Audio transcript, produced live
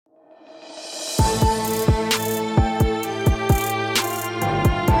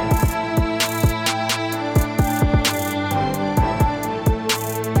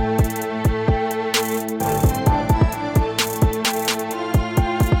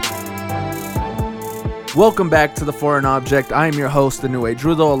Welcome back to The Foreign Object. I am your host, Inoue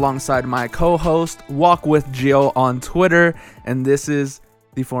Drudo, alongside my co-host, Walk with Gio on Twitter, and this is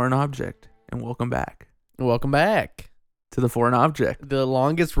The Foreign Object. And welcome back Welcome back to The Foreign Object. the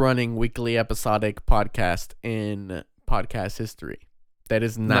longest running weekly episodic podcast in podcast history. That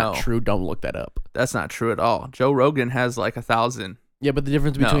is not No. true. Don't look that up. That's not true at all. Joe Rogan has like 1,000. Yeah, but the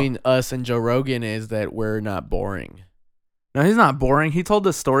difference No. between us and Joe Rogan is that we're not boring. No, he's not boring. He told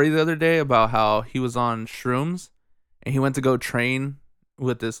this story the other day about how he was on shrooms and he went to go train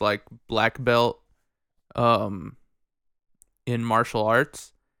with this like black belt in martial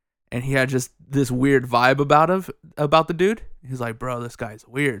arts, and he had just this weird vibe about the dude. He's like, bro, this guy's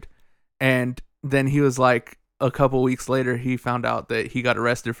weird. And then he was like, a couple weeks later, he found out that he got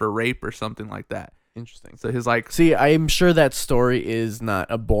arrested for rape or something like that. Interesting. So he's like, See, I'm sure that story is not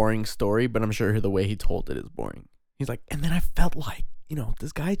a boring story, but I'm sure the way he told it is boring. He's like, and then I felt like,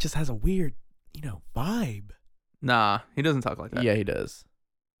 this guy just has a weird, vibe. nah, he doesn't talk like that. Yeah, he does.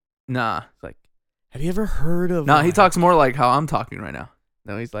 Nah. It's like, have you ever heard of... Nah, he talks more like how I'm talking right now.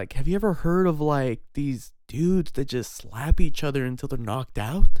 No, he's like, have you ever heard of like these dudes that just slap each other until they're knocked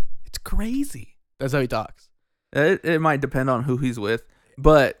out? It's crazy. That's how he talks. It might depend on who he's with,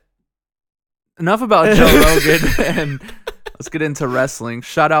 but enough about Joe Rogan, and let's get into wrestling.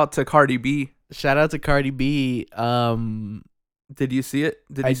 Shout out to Cardi B. Shout out to Cardi B. Did you see it?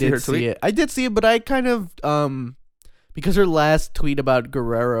 Did I you see did her tweet? see it. I did see it, but I kind of because her last tweet about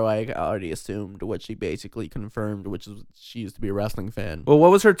Guerrero, I already assumed what she basically confirmed, which is she used to be a wrestling fan. Well,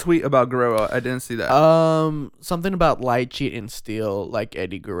 what was her tweet about Guerrero? I didn't see that. Something about light, cheat, and steal, like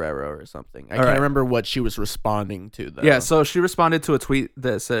Eddie Guerrero or something. I All can't right. remember what she was responding to though. Yeah, so she responded to a tweet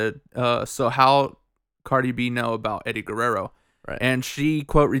that said, so how Cardi B know about Eddie Guerrero? Right. And she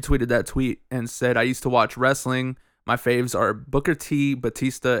quote retweeted that tweet and said, I used to watch wrestling. My faves are Booker T,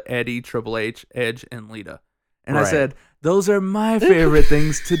 Batista, Eddie, Triple H, Edge, and Lita. And I Right. said, those are my favorite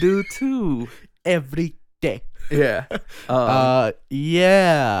things to do too. Every day. Yeah.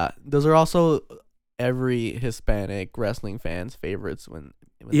 Yeah. Those are also every Hispanic wrestling fan's favorites when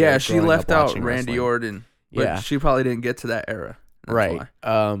yeah, they're she growing left up out watching Randy wrestling. Orton. But Yeah. she probably didn't get to that era. That's Right.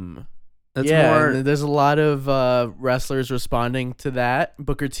 why. That's yeah, more. and there's a lot of wrestlers responding to that,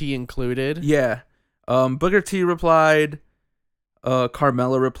 Booker T included. Yeah. Booker T replied.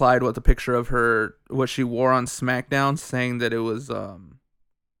 Carmella replied with a picture of what she wore on SmackDown, saying that it was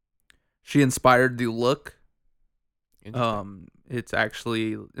she inspired the look. It's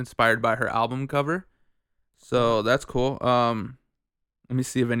actually inspired by her album cover, so that's cool. Let me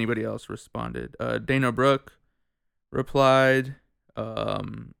see if anybody else responded. Dana Brooke replied.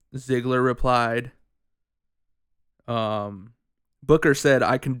 Ziggler replied. Booker said,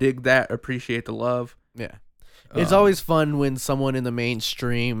 "I can dig that. Appreciate the love." Yeah. It's always fun when someone in the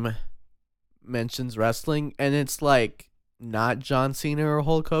mainstream mentions wrestling and it's like not John Cena or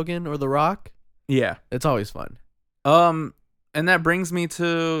Hulk Hogan or The Rock. Yeah. It's always fun. And that brings me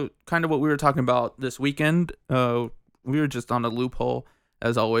to kind of what we were talking about this weekend. We were just on a loophole,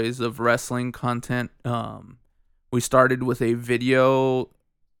 as always, of wrestling content. We started with a video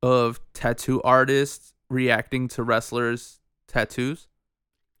of tattoo artists reacting to wrestlers' tattoos.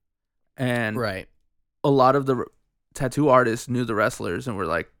 And Right. a lot of the tattoo artists knew the wrestlers and were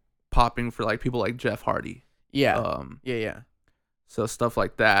like popping for like people like Jeff Hardy. Yeah. Yeah. So stuff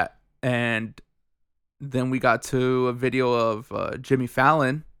like that. And then we got to a video of Jimmy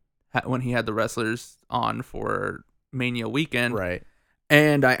Fallon when he had the wrestlers on for Mania weekend. Right.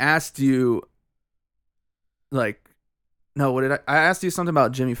 And I asked you, I asked you something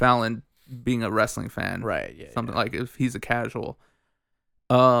about Jimmy Fallon being a wrestling fan. Right. Yeah. Something like if he's a casual.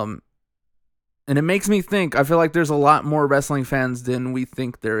 And it makes me think, I feel like there's a lot more wrestling fans than we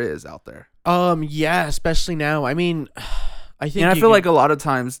think there is out there. Yeah, especially now. I mean, I think And I feel like a lot of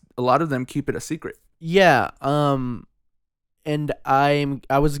times, a lot of them keep it a secret. yeah, and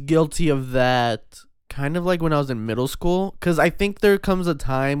I was guilty of that kind of like when I was in middle school, cuz I think there comes a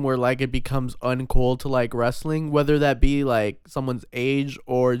time where like it becomes uncool to like wrestling, whether that be like someone's age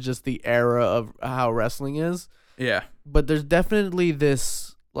or just the era of how wrestling is. Yeah. But there's definitely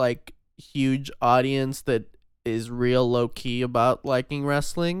this like huge audience that is real low key about liking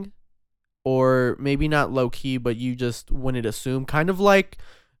wrestling, or maybe not low key, but you just wouldn't assume. Kind of like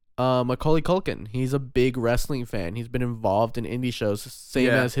Macaulay Culkin. He's a big wrestling fan. He's been involved in indie shows, same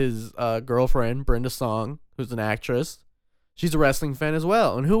Yeah. as his girlfriend Brenda Song, who's an actress. She's a wrestling fan as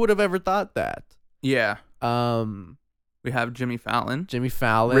well, and who would have ever thought that? Yeah. We have Jimmy Fallon, Jimmy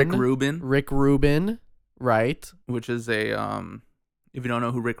Fallon, Rick Rubin, right? which is a if you don't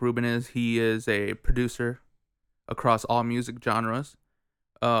know who Rick Rubin is, he is a producer across all music genres.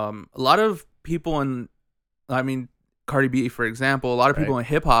 A lot of people in I mean, Cardi B, for example, a lot of people Right. in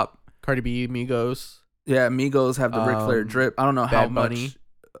hip hop, Cardi B, Migos, yeah, Migos have the Ric Flair drip. I don't know how Bad Bunny. much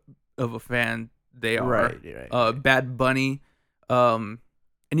of a fan they are. Right. Bad Bunny, and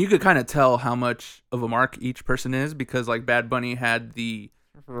you could kind of tell how much of a mark each person is because like Bad Bunny had the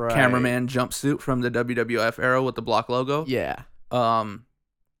Right. cameraman jumpsuit from the WWF era with the block logo. Yeah.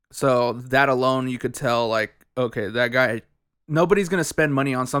 So that alone you could tell like, okay, that guy, nobody's gonna spend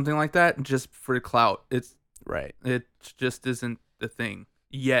money on something like that just for clout. Right. It just isn't the thing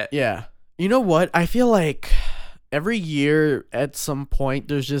yet. Yeah. You know what? I feel like every year at some point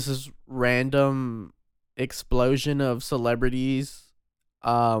there's just this random explosion of celebrities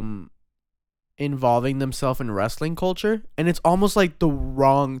involving themselves in wrestling culture, and it's almost like the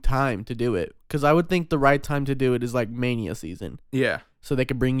wrong time to do it, cuz I would think the right time to do it is like Mania season. Yeah. So they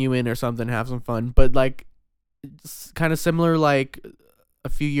could bring you in or something, have some fun. But like it's kind of similar like a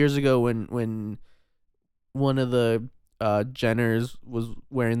few years ago when one of the Jenners was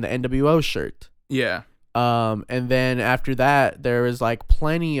wearing the NWO shirt. Yeah. And then after that, there was like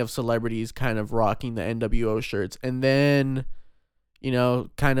plenty of celebrities kind of rocking the NWO shirts. And then,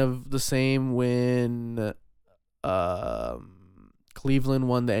 kind of the same when Cleveland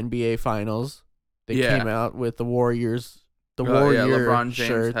won the NBA Finals. They came out with the Warriors. The Warrior LeBron James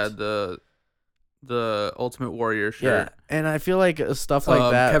shirt. had the Ultimate Warrior shirt. Yeah, and I feel like stuff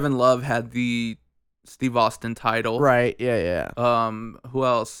like that. Kevin Love had the Steve Austin title. Right. Yeah. Who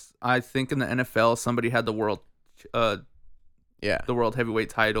else? I think in the NFL somebody had the world heavyweight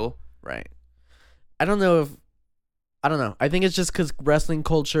title. Right. I don't know. I think it's just because wrestling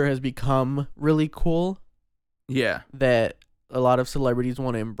culture has become really cool. Yeah. That a lot of celebrities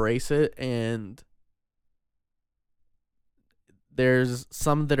want to embrace it, and there's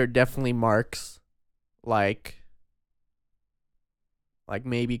some that are definitely marks, like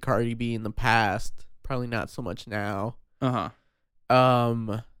maybe Cardi B in the past, probably not so much now.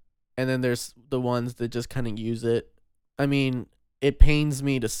 And then there's the ones that just kind of use it. I mean, it pains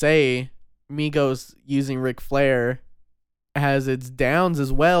me to say Migos using Ric Flair has its downs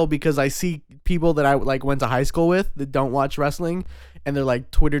as well, because I see people that I like went to high school with that don't watch wrestling, and their like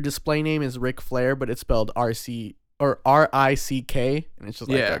Twitter display name is Ric Flair, but it's spelled RC or RICK, and it's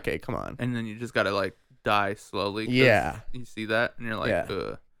just like, okay, come on. And then you just gotta like die slowly. Yeah, you see that, and you're like,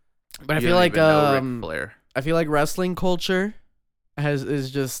 But I feel like Ric Flair. I feel like wrestling culture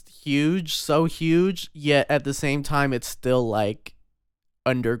is just huge, so huge. Yet at the same time, it's still like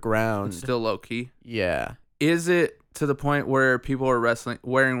underground. It's still low key. Yeah. Is it to the point where people are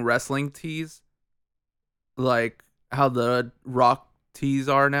wearing wrestling tees, like how the rock tees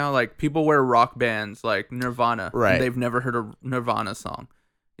are now? Like people wear rock bands like Nirvana, right? And they've never heard a Nirvana song.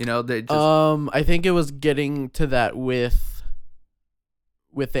 They just I think it was getting to that with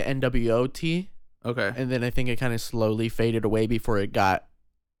the NWO tee. Okay. And then I think it kind of slowly faded away before it got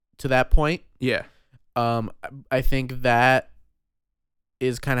to that point. Yeah. I think that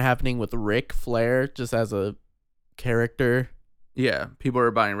is kind of happening with Ric Flair just as a character. Yeah, people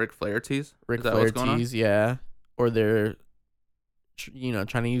are buying Ric Flair tees. Ric Flair tees, yeah. Or they're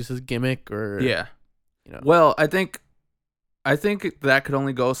trying to use his gimmick, or yeah. Well, I think that could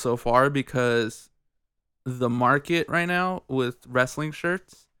only go so far, because the market right now with wrestling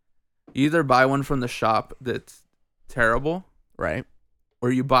shirts, you either buy one from the shop that's terrible, right,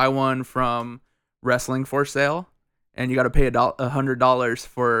 or you buy one from Wrestling for Sale, and you got to pay $100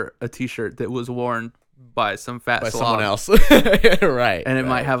 for a T-shirt that was worn by some fat someone else, right? And it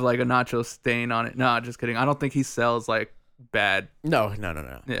might have like a nacho stain on it. No, just kidding. I don't think he sells like bad. No.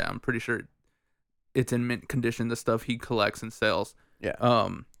 Yeah, I'm pretty sure it's in mint condition, the stuff he collects and sells. Yeah.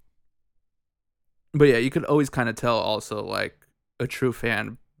 But yeah, you could always kind of tell also like a true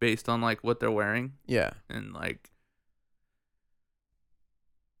fan based on like what they're wearing. Yeah. And like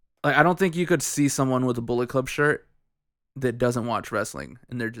I don't think you could see someone with a Bullet Club shirt that doesn't watch wrestling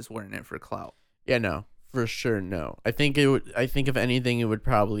and they're just wearing it for clout. Yeah, no. For sure, no. I think if anything, it would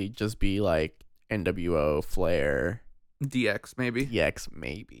probably just be like NWO, Flair, DX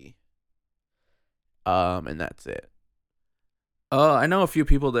maybe. And that's it. I know a few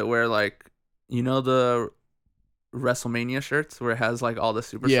people that wear like, the WrestleMania shirts where it has like all the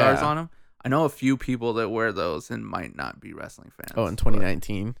superstars on them. I know a few people that wear those and might not be wrestling fans. Oh, in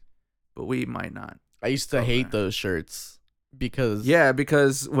 2019. But we might not. I used to hate those shirts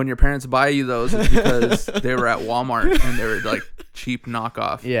because when your parents buy you those, it's because they were at Walmart and they were like cheap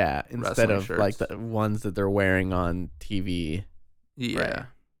knockoff. Yeah, instead of shirts. like the ones that they're wearing on TV. Yeah. Right.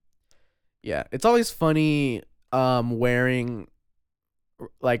 Yeah, it's always funny wearing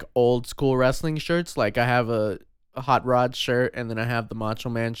like old school wrestling shirts. Like I have a Hot Rod shirt, and then I have the Macho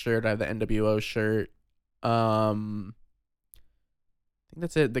Man shirt, I have the NWO shirt. I think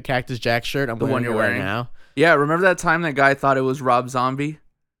that's it. The Cactus Jack shirt. I'm The one wearing you're it right wearing? now. Yeah, remember that time that guy thought it was Rob Zombie?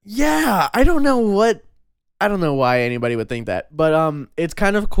 Yeah, I don't know why anybody would think that, but it's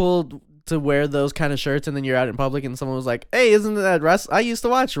kind of cool to wear those kind of shirts, and then you're out in public, and someone was like, "Hey, isn't that I used to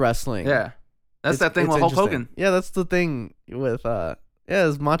watch wrestling." Yeah. That's that thing It's with Hulk interesting. Hogan. Yeah, that's the thing with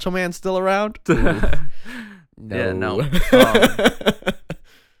is Macho Man still around? Yeah, no. Um,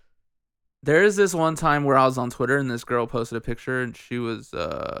 There is this one time where I was on Twitter and this girl posted a picture and she was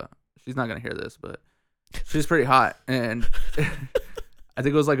she's not gonna hear this, but she's pretty hot, and I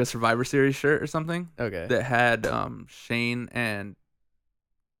think it was like a Survivor Series shirt or something okay. that had Shane and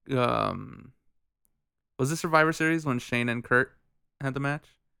was it Survivor Series when Shane and Kurt had the match?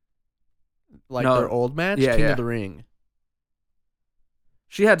 Like no. their old match, Yeah, King yeah. of the Ring.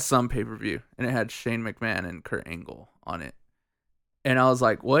 She had some pay-per-view and it had Shane McMahon and Kurt Angle on it. And I was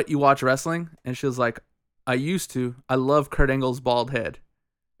like, "What? You watch wrestling?" And she was like, "I used to. I love Kurt Angle's bald head."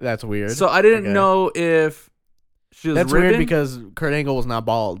 That's weird. So I didn't Okay. know if she was That's ribbing. weird because Kurt Angle was not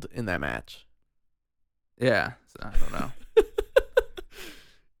bald in that match. Yeah, so I don't know.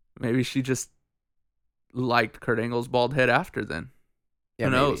 Maybe she just liked Kurt Angle's bald head after then. Yeah,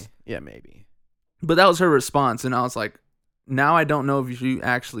 Who maybe. knows? Yeah, maybe. But that was her response, and I was like, now I don't know if you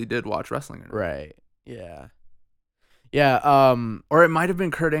actually did watch wrestling or not. Right. Yeah. Yeah. Or it might have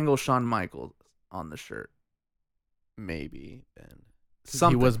been Kurt Angle, Shawn Michaels on the shirt. Maybe then. 'Cause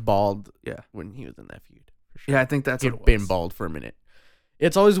Something. He was bald. Yeah. When he was in that feud. For sure. Yeah, I think that's He'd what it was. been bald for a minute.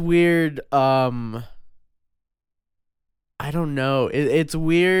 It's always weird. I don't know. It's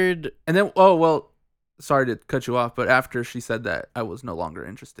weird. And then, oh well, sorry to cut you off, but after she said that, I was no longer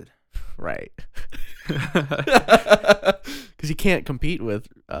interested. Right. Because you can't compete with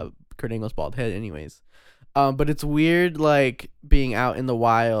Kurt Angle's bald head, anyways. But it's weird, like being out in the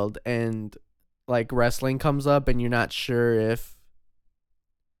wild and like wrestling comes up, and you're not sure if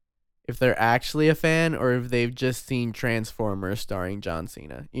they're actually a fan or if they've just seen Transformers starring John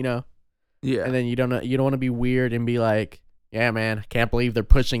Cena. You know. Yeah. And then you don't want to be weird and be like, "Yeah, man, I can't believe they're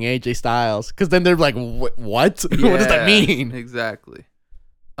pushing AJ Styles," because then they're like, "What? What does that Yeah, mean?" Exactly.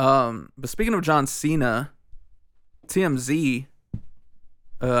 But speaking of John Cena, TMZ,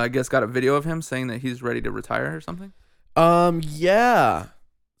 I guess got a video of him saying that he's ready to retire or something. Yeah.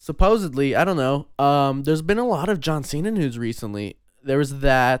 Supposedly, I don't know. There's been a lot of John Cena news recently. There was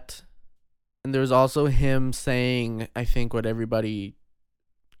that, and there was also him saying, I think what everybody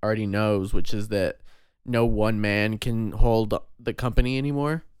already knows, which is that no one man can hold the company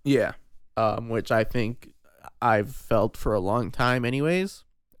anymore. Yeah. Which I think I've felt for a long time anyways.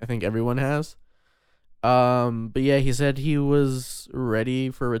 I think everyone has. But yeah, he said he was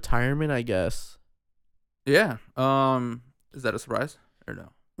ready for retirement, I guess. Yeah. Is that a surprise or no?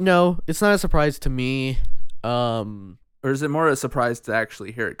 No, it's not a surprise to me. Or is it more a surprise to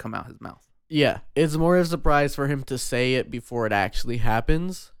actually hear it come out his mouth? Yeah, it's more of a surprise for him to say it before it actually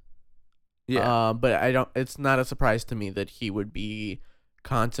happens. Yeah. But it's not a surprise to me that he would be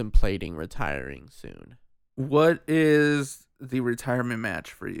contemplating retiring soon. What is the retirement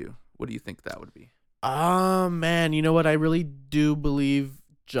match for you? What do you think that would be? Man, you know what? I really do believe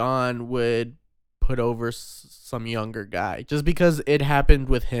John would put over some younger guy just because it happened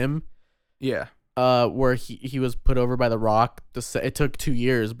with him. Yeah. Where he was put over by The Rock. It took 2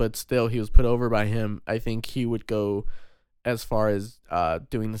 years, but still he was put over by him. I think he would go as far as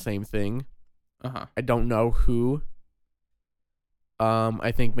doing the same thing. Uh-huh. I don't know who.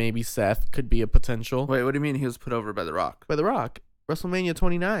 I think maybe Seth could be a potential. Wait, what do you mean he was put over by The Rock? By The Rock. WrestleMania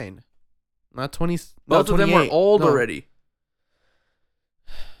 29. Not 20. Both of them were 28. old No. already.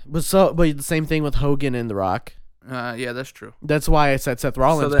 But the same thing with Hogan and The Rock. Yeah, that's true. That's why I said Seth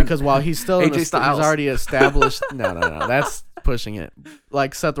Rollins, then- because while he's still AJ Styles. he's already established. No, that's pushing it.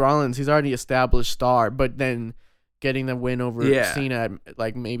 Like Seth Rollins, he's already established star, but then getting the win over Yeah. Cena, at,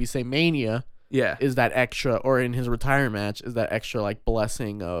 like maybe say Mania, Yeah. is that extra, or in his retirement match, is that extra like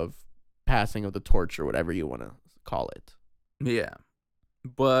blessing of passing of the torch or whatever you want to call it. Yeah.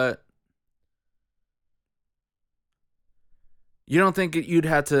 But you don't think he'd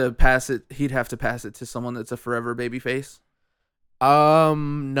have to pass it to someone that's a forever babyface?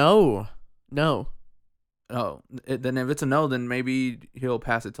 No. Oh, then if it's a no, then maybe he'll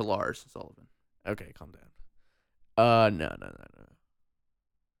pass it to Lars Sullivan. Okay, calm down. No.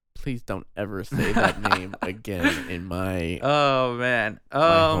 Please don't ever say that name again in my. Oh man.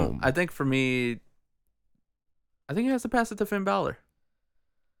 home. I think for me, I think he has to pass it to Finn Balor.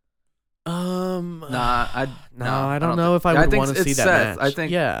 Nah, I don't know if I would think want to see it's that Seth. match.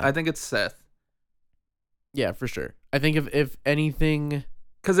 I think it's Seth. Yeah, for sure. I think if anything,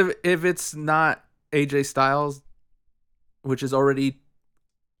 Because if it's not AJ Styles, which is already,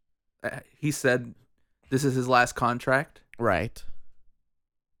 he said this is his last contract. Right.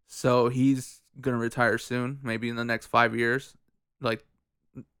 So he's going to retire soon, maybe in the next 5 years. Like,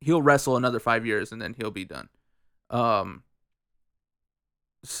 he'll wrestle another 5 years and then he'll be done.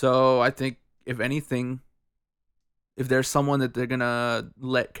 So I think, if anything, if there's someone that they're going to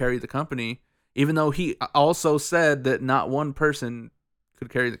let carry the company, even though he also said that not one person could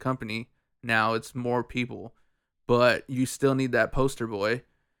carry the company, now it's more people, but you still need that poster boy.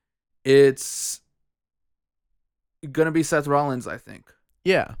 It's going to be Seth Rollins, I think.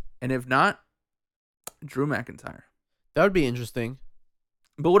 Yeah. And if not, Drew McIntyre. That would be interesting.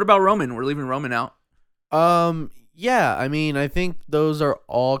 But what about Roman? We're leaving Roman out. Yeah, I mean, I think those are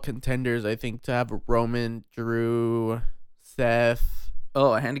all contenders. I think to have Roman, Drew, Seth.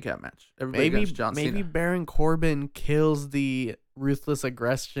 Oh, a handicap match. Everybody against John Cena. Maybe Baron Corbin kills the Ruthless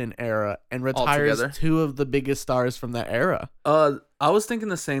Aggression era and retires Altogether. 2 of the biggest stars from that era. I was thinking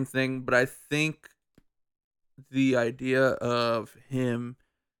the same thing, but I think the idea of him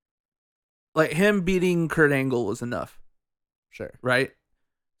beating Kurt Angle was enough. Sure. Right?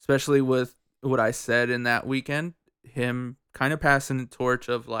 Especially with what I said in that weekend. Him kind of passing the torch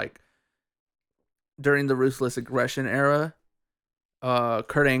of, like, during the Ruthless Aggression era,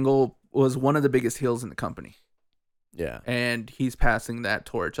 Kurt Angle was one of the biggest heels in the company. Yeah. And he's passing that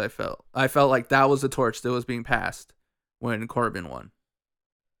torch, I felt. I felt like that was the torch that was being passed when Corbin won.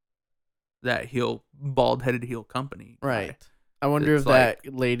 That bald-headed heel company. Right. I wonder if It's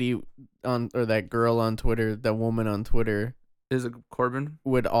that lady or that girl on Twitter, that woman on Twitter, is a Corbin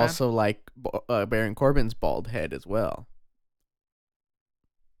would also like Baron Corbin's bald head as well.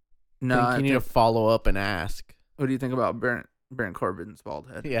 No, I think you need to follow up and ask. What do you think about Baron Corbin's bald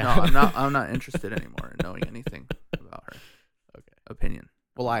head? Yeah. No, I'm not interested anymore in knowing anything about her. Okay. Opinion.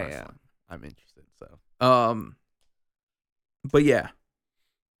 Well, I wrestling. am. I'm interested, so. But yeah.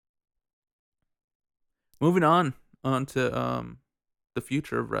 Moving on to the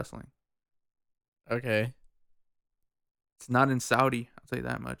future of wrestling. Okay. It's not in Saudi, I'll tell you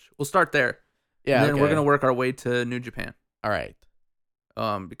that much. We'll start there. Yeah, And then okay. we're gonna work our way to New Japan. All right.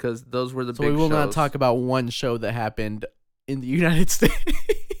 Because those were the So big we will not shows. talk about one show that happened in the United States.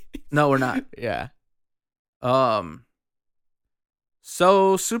 No, we're not. Yeah.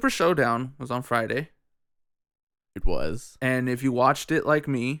 So Super Showdown was on Friday. It was. And if you watched it like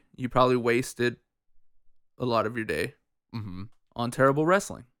me, you probably wasted a lot of your day Mm-hmm. on terrible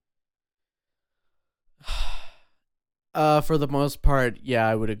wrestling. For the most part, yeah,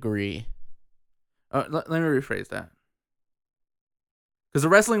 I would agree. Let me rephrase that. Because the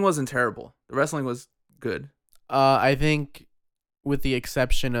wrestling wasn't terrible. The wrestling was good. I think with the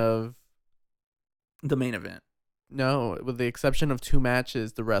exception of... The main event. No, with the exception of 2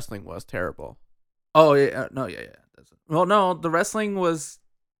 matches, the wrestling was terrible. Oh, yeah. No, yeah. Well, no, the wrestling was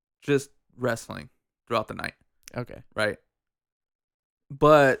just wrestling throughout the night. Okay. Right?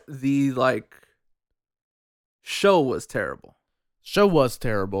 But the, like, show was terrible. Show was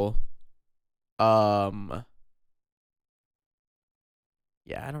terrible. Yeah,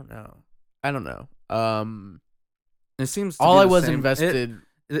 I don't know. It seems to All be I the was same. invested...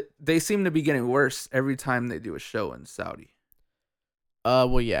 They seem to be getting worse every time they do a show in Saudi.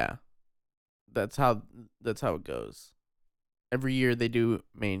 Well, yeah. That's how it goes. Every year they do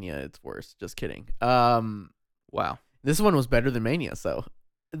Mania, it's worse. Just kidding. Wow. This one was better than Mania, so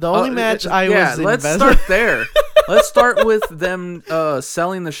the only match I was let's invested... start there. Let's start with them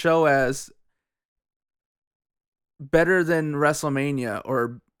selling the show as better than WrestleMania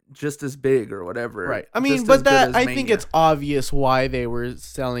or just as big or whatever. Right. I mean, Just but as good that as I think Mania. it's obvious why they were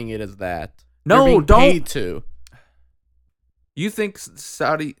selling it as that. No, They're being don't. paid to. You think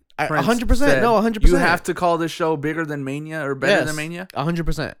Saudi 100%. said No, 100%. you have to call this show bigger than Mania or better than Mania?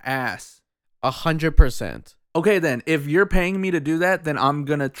 100%. Ass. 100%. Okay, then, if you're paying me to do that, then I'm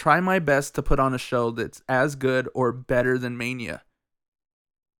going to try my best to put on a show that's as good or better than Mania.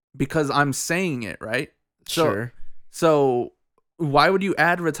 Because I'm saying it, right? Sure. So why would you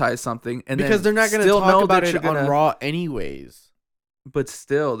advertise something and Because then they're not going to still talk know about that it you're gonna, on Raw anyways. But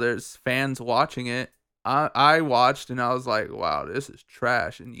still, there's fans watching it. I watched and I was like, wow, this is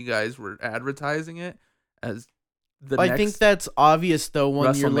trash. And you guys were advertising it as the I next think that's obvious, though,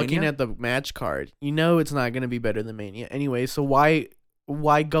 when you're looking WrestleMania? at the match card. You know it's not going to be better than Mania anyway, so why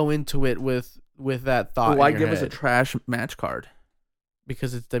go into it with that thought? But why in your give us a head? trash match card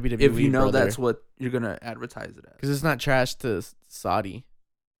Because it's WWE, if you know brother. that's what you're going to advertise it as? Because it's not trash to Saudi.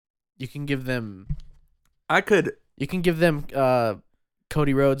 You can give them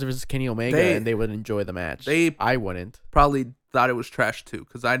Cody Rhodes versus Kenny Omega, and they would enjoy the match. I wouldn't. Probably thought it was trash too,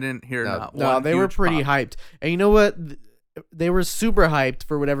 because I didn't hear not one. They were huge pretty pop. hyped. And you know what? They were super hyped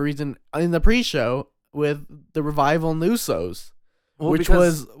for whatever reason in the pre-show with the Revival and the Usos, which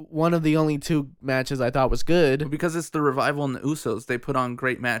was one of the only two matches I thought was good. Because it's the Revival and the Usos. They put on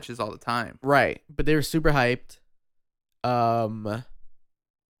great matches all the time. Right, but they were super hyped.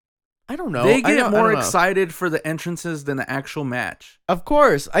 I don't know. They get more I don't know. excited for the entrances than the actual match. Of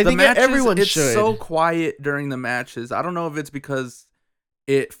course, I think matches, everyone it's should. so quiet during the matches. I don't know if it's because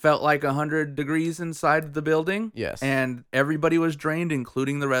it felt like 100 degrees inside the building. Yes. And everybody was drained,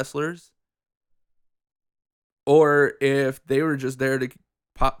 including the wrestlers. Or if they were just there to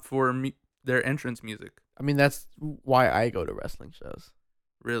pop for their entrance music. I mean, that's why I go to wrestling shows.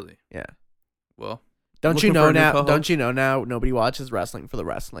 Really? Yeah. Well, Don't you looking know for a new now? co-host? Don't you know now? Nobody watches wrestling for the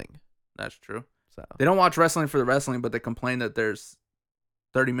wrestling. that's true. So They don't watch wrestling for the wrestling, but they complain that there's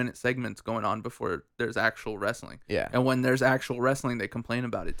 30-minute segments going on before there's actual wrestling. yeah, And when there's actual wrestling, they complain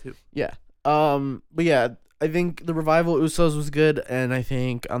about it too. yeah. But yeah, I think the Revival Usos was good, and I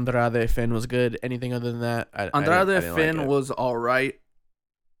think Andrade Finn was good. Anything other than that, Andrade I didn't Finn like it. was all right.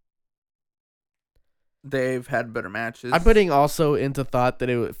 They've had better matches. I'm putting also into thought that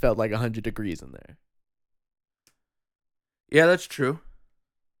it felt like 100 degrees in there, Yeah, that's true.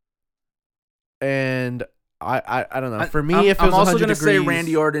 and I don't know. For me, I'm, if it was I'm also 100 gonna degrees, say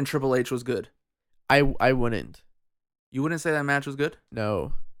Randy Orton and Triple H was good. I wouldn't. You wouldn't say that match was good?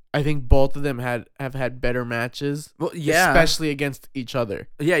 No, I think both of them have had better matches. Well, yeah, especially against each other.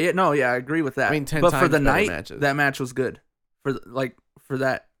 yeah, I agree with that. I mean, 10 but for times the better night, matches. that match was good. For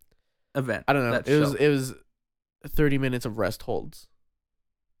that event, I don't know. that It show. was 30 minutes of rest holds.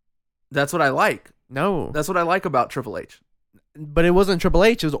 That's what I like. No, That's what I like about Triple H. but it wasn't Triple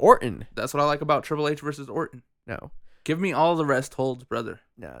H. It was Orton. That's what I like about Triple H versus Orton. No, Give me all the rest holds, brother.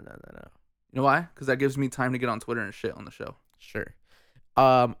 no. You know why? Because that gives me time to get on Twitter and shit on the show. Sure.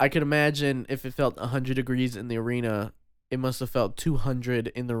 I could imagine if it felt 100 degrees in the arena, it must have felt 200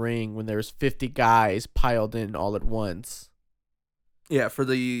 in the ring when there's 50 guys piled in all at once. Yeah, for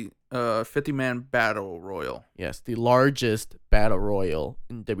the 50-man battle royal. Yes, the largest battle royal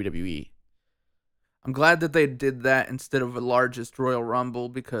in WWE. I'm glad that they did that instead of a largest Royal Rumble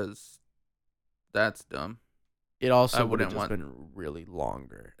because that's dumb. It also I would have wouldn't just been really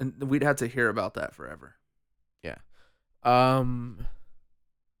longer. And we'd have to hear about that forever. Yeah.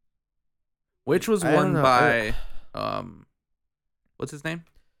 Which was I don't won know. by, what's his name?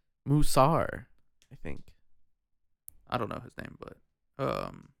 Musar, I think. I don't know his name,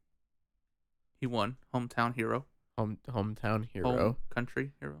 but he won Hometown Hero. Hometown hero. Home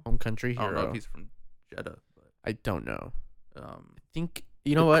Country Hero. Home country I don't know hero. if he's from Jeddah, but I don't know. I um, think,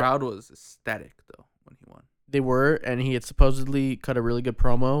 you know the what? crowd was ecstatic though when he won. They were, and he had supposedly cut a really good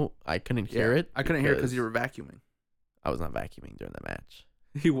promo. I couldn't hear it. I couldn't hear it because you were vacuuming. I was not vacuuming during the match.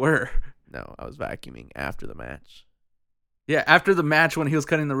 You were. No, I was vacuuming after the match. Yeah, after the match when he was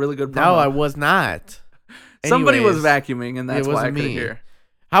cutting the really good promo. No, I was not. Somebody was Anyways, vacuuming, and that's it why I wasn't couldn't me. hear.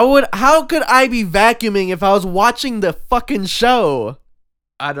 How could I be vacuuming if I was watching the fucking show?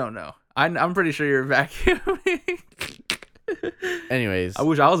 I don't know. I'm pretty sure you're vacuuming. Anyways, I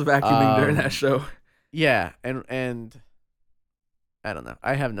wish I was vacuuming during Um, that show. yeah, and I don't know.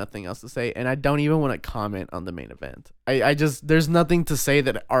 I have nothing else to say, and I don't even want to comment on the main event. I just there's nothing to say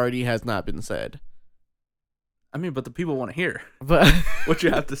that already has not been said. I mean, but the people want to hear But what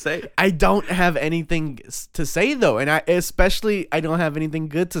you have to say. I don't have anything to say though, and I don't have anything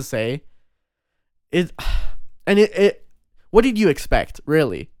good to say. It what did you expect,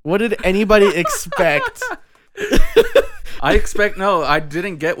 really? What did anybody expect? I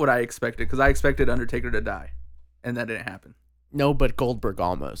didn't get what I expected because I expected Undertaker to die, and that didn't happen. No, but Goldberg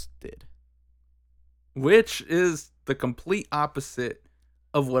almost did. Which is the complete opposite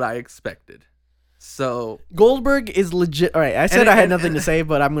of what I expected. So Goldberg is legit. All right, I said I had nothing to say,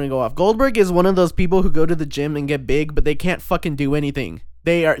 but I'm gonna go off. Goldberg is one of those people who go to the gym and get big, but they can't fucking do anything.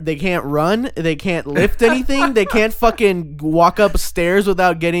 They can't run, they can't lift anything, they can't fucking walk up stairs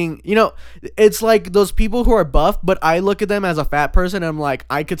without getting. It's like those people who are buff, but I look at them as a fat person, and I'm like,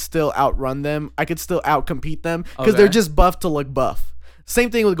 I could still outrun them, I could still outcompete them because they're Okay. just buff to look buff.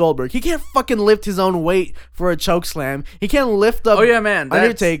 Same thing with Goldberg. He can't fucking lift his own weight for a choke slam. He can't lift up. oh yeah, man,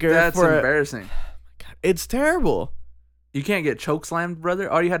 Undertaker That's for embarrassing. It's terrible. You can't get choke slammed, brother.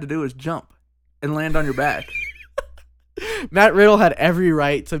 All you had to do was jump and land on your back. Matt Riddle had every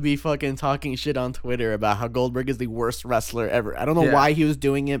right to be fucking talking shit on Twitter about how Goldberg is the worst wrestler ever. I don't know Yeah. why he was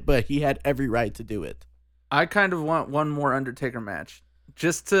doing it, but he had every right to do it. I kind of want one more Undertaker match,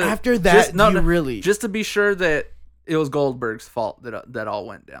 just to After that, just, really? just to be sure that it was Goldberg's fault that all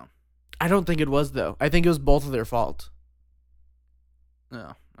went down. I don't think it was though. I think it was both of their fault.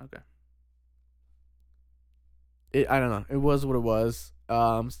 Oh, okay. I don't know. It was what it was.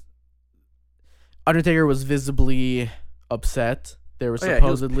 Undertaker was visibly upset. There was Oh, yeah, he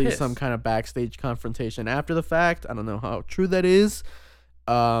was supposedly pissed. some kind of backstage confrontation after the fact. I don't know how true that is.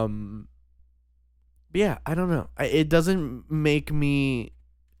 But yeah, I don't know. It doesn't make me.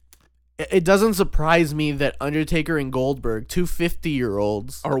 It doesn't surprise me that Undertaker and Goldberg, two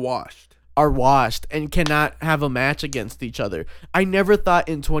 50-year-olds, Are washed. are washed and cannot have a match against each other. I never thought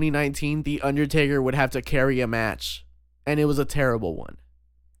in 2019 The Undertaker would have to carry a match, and it was a terrible one.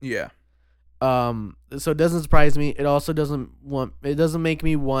 Yeah. So it doesn't surprise me. It also doesn't make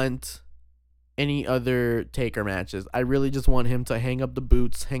me want any other Taker matches. I really just want him to hang up the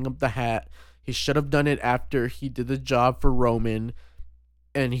boots, hang up the hat. He should have done it after he did the job for Roman,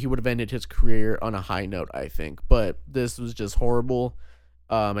 and he would have ended his career on a high note, I think. But this was just horrible.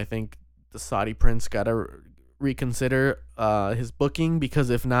 I think the Saudi Prince got to reconsider his booking, because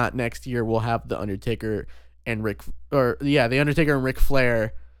if not, next year we'll have the Undertaker and Ric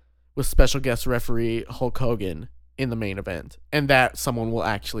Flair with special guest referee Hulk Hogan in the main event, and that someone will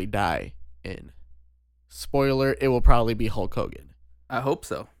actually die in. Spoiler, it will probably be Hulk Hogan. I hope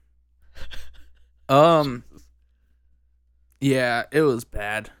so. Yeah, it was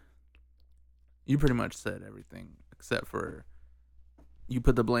bad. You pretty much said everything except for you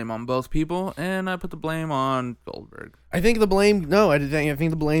put the blame on both people, and I put the blame on Goldberg. I think the blame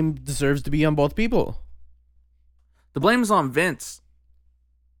deserves to be on both people. The blame is on Vince.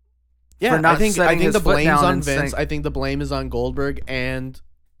 Yeah, For not I think setting the his foot blame's down on and Vince. saying- I think the blame is on Goldberg, and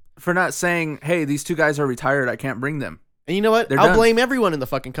For not saying, hey, these two guys are retired, I can't bring them. you know what? They're I'll done. blame everyone in the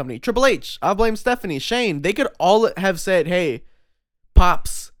fucking company. Triple H. I'll blame Stephanie, Shane. They could all have said, "Hey,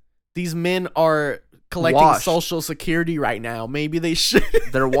 Pops, these men are collecting Washed. Social Security right now. Maybe they should.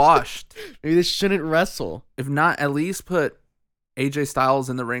 They're washed. Maybe they shouldn't wrestle." If not, at least put AJ Styles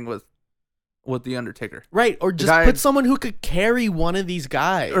in the ring with the Undertaker. Right, or just guy- put someone who could carry one of these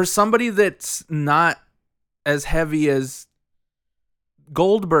guys. Or somebody that's not as heavy as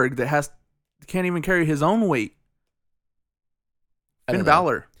Goldberg that can't even carry his own weight. I Finn don't know.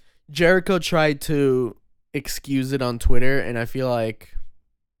 Balor. Jericho tried to excuse it on Twitter, and I feel like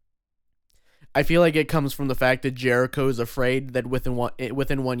it comes from the fact that Jericho is afraid that within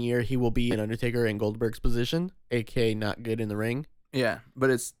 1 year he will be in Undertaker and Goldberg's position, aka not good in the ring. Yeah, but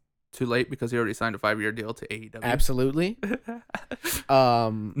it's too late because he already signed a 5-year deal to AEW. Absolutely.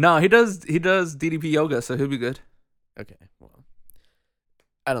 No, he does DDP yoga, so he'll be good. Okay. Well,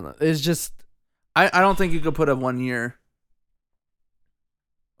 I don't know. It's just I don't think you could put a 1 year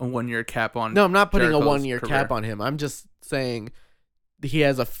cap on. no. I'm not putting Jericho's a 1 year career. cap on him. I'm just saying he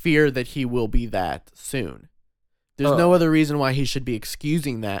has a fear that he will be that soon. There's no other reason why he should be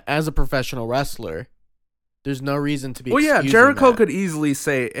excusing that as a professional wrestler. There's no reason to be. Well, yeah, excusing Jericho that. could easily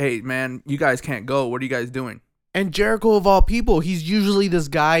say, "Hey, man, you guys can't go. What are you guys doing?" And Jericho, of all people, he's usually this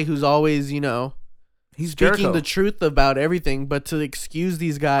guy who's always, He's speaking Jericho. the truth about everything. But to excuse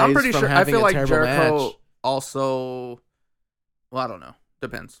these guys I'm pretty from sure. I having feel a like terrible Jericho match. also. Well, I don't know.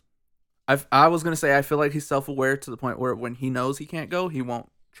 Depends. I was gonna say I feel like he's self-aware to the point where when he knows he can't go, he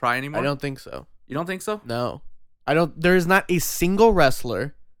won't try anymore. I don't think so. You don't think so? No, I don't. There is not a single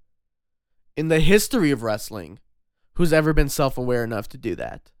wrestler in the history of wrestling who's ever been self-aware enough to do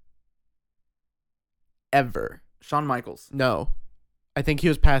that. Ever. Shawn Michaels. No. I think he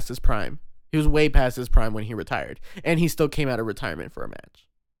was past his prime. He was way past his prime when he retired. And he still came out of retirement for a match.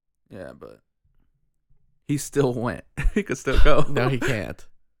 Yeah, but he still went. He could still go. No, he can't.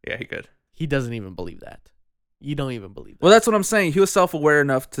 Yeah, he could. He doesn't even believe that. You don't even believe that. Well, that's what I'm saying. He was self-aware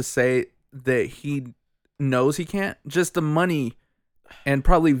enough to say that he knows he can't. Just the money, and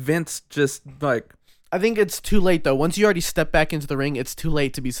probably Vince just like. I think it's too late, though. Once you already step back into the ring, it's too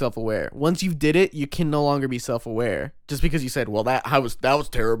late to be self-aware. Once you did it, you can no longer be self-aware. Just because you said, well, that was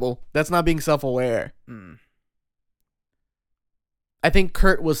terrible. That's not being self-aware. I think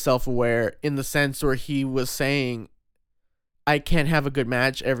Kurt was self-aware in the sense where he was saying, I can't have a good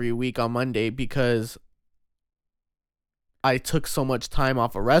match every week on Monday because I took so much time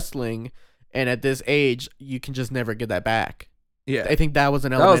off of wrestling, and at this age, you can just never get that back. Yeah, I think that was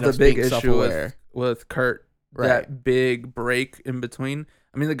an that was element the of big being issue self-aware. with Kurt. Right. That big break in between.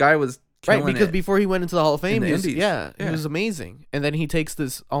 I mean, the guy was killing Right, because it. before he went into the Hall of Fame, the he was, Indies. yeah, Yeah. he was amazing. And then he takes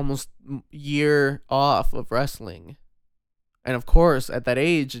this almost year off of wrestling. And of course, at that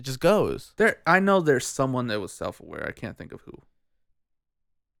age, it just goes. I know there's someone that was self-aware. I can't think of who.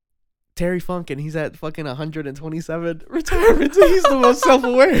 Terry Funk, and he's at fucking 127 retirement. He's the most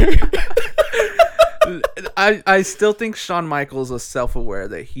self-aware. I still think Shawn Michaels was self-aware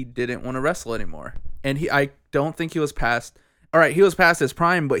that he didn't want to wrestle anymore, and I don't think he was past. all right, he was past his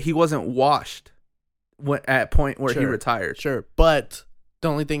prime, but he wasn't washed at point where he Sure. retired. Sure, but the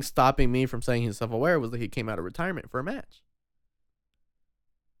only thing stopping me from saying he's self-aware was that he came out of retirement for a match.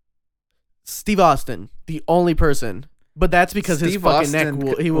 Steve Austin, the only person, but that's because his Steve fucking Austin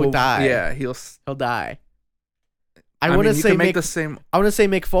neck he will die. Yeah, He'll die. I mean, want to you say can make Mick, the same, I want to say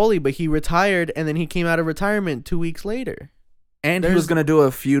Mick Foley, but he retired and then he came out of retirement 2 weeks later. and he was gonna do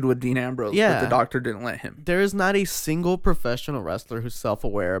a feud with Dean Ambrose, Yeah. but the doctor didn't let him. There is not a single professional wrestler who's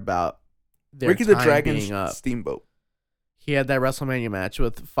self-aware about their Ricky the time Dragon being up. Steamboat. He had that WrestleMania match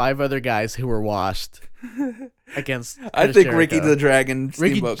with 5 other guys who were washed against. I Chris think Jericho. Ricky the Dragon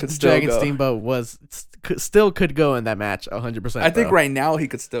Ricky Steamboat could still Dragon go. Steamboat still could go in that match 100%. I think though. right now he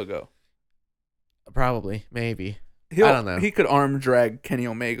could still go. Probably, maybe. I don't know. He could arm drag Kenny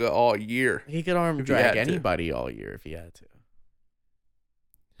Omega all year. He could arm If he drag had to. anybody all year if he had to.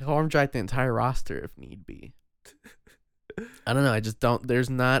 He'll arm drag the entire roster if need be. I don't know. I just don't. There's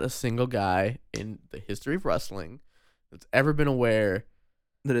not a single guy in the history of wrestling that's ever been aware.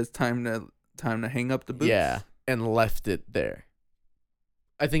 That it's time to hang up the boots. Yeah, and left it there.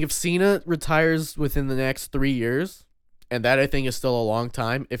 I think if Cena retires within the next 3 years, and that I think is still a long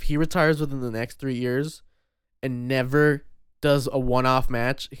time, if he retires within the next 3 years and never does a one-off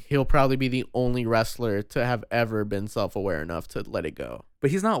match, he'll probably be the only wrestler to have ever been self-aware enough to let it go. But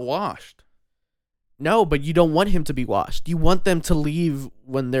he's not washed. No, but you don't want him to be washed. You want them to leave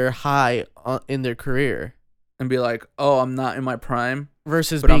when they're high in their career. And be like, oh, I'm not in my prime.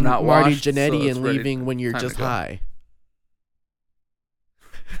 Versus But I'm being not Marty washed, so Jannetty it's and ready- leaving when you're time to just go. high.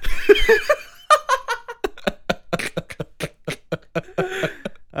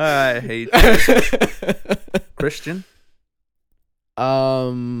 I hate you. Christian.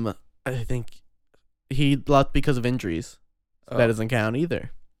 I think he left because of injuries. So that Oh, doesn't count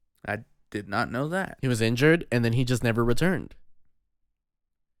either. I did not know that. He was injured and then he just never returned.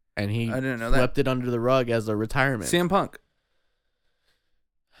 And he I didn't know that. swept it under the rug as a retirement. CM Punk.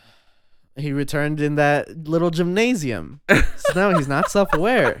 He returned in that little gymnasium. So no, he's not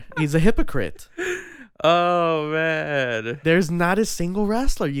self-aware. He's a hypocrite. Oh man. There's not a single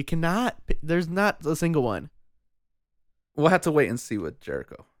wrestler. You cannot. There's not a single one. We'll have to wait and see with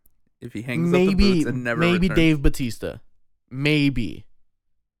Jericho. If he hangs up the Maybe boots and never maybe returns. Dave Batista. Maybe.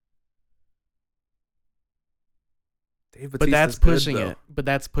 Dave But Batista's that's good, pushing though. it. But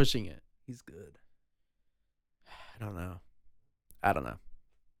that's pushing it. He's good. I don't know.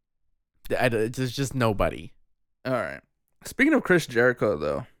 There's just nobody. All right. Speaking of Chris Jericho,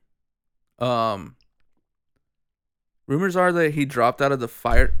 though, rumors are that he dropped out of the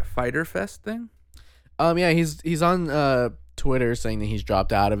Fighter Fest thing. Yeah, he's on Twitter saying that he's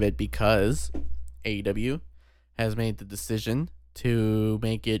dropped out of it because AEW has made the decision to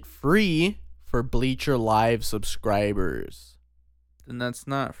make it free for Bleacher Live subscribers. And that's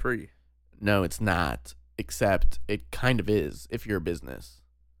not free. No, it's not. Except it kind of is if you're a business.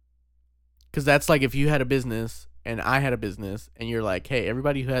 Because that's like if you had a business and I had a business and you're like, hey,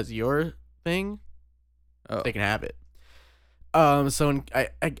 everybody who has your thing, Oh, they can have it. So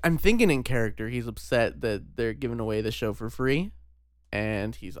I'm thinking in character, he's upset that they're giving away the show for free,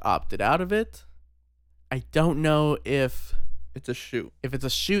 and he's opted out of it. I don't know if it's a shoot. it's a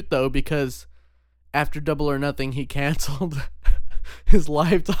shoot though, because after Double or Nothing, he canceled his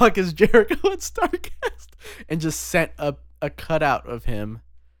live talk as Jericho at Starcast and just sent a cutout of him.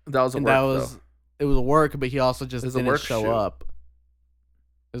 That was a And work, that was though. it was a work, but he also just It was a didn't work show shoot. up.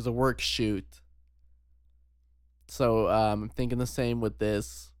 It was a work shoot. So I'm thinking the same with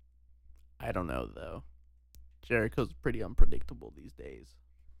this. I don't know though. Jericho's pretty unpredictable these days.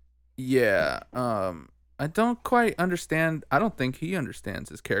 Yeah. I don't quite understand. I don't think he understands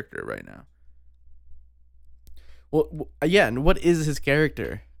his character right now. Well, yeah, and what is his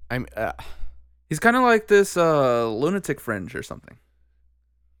character? He's kind of like this lunatic fringe or something.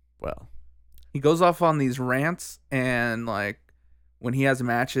 Well, He goes off on these rants, and like when he has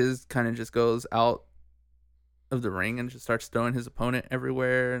matches, kind of just goes out of the ring and just starts throwing his opponent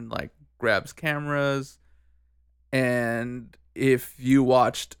everywhere and like grabs cameras. And if you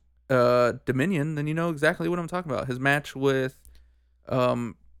watched Dominion, then you know exactly what I'm talking about. His match with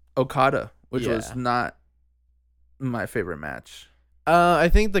Okada, which was Yeah. not my favorite match. I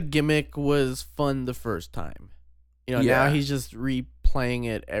think the gimmick was fun the first time. You know, now Yeah. he's just replaying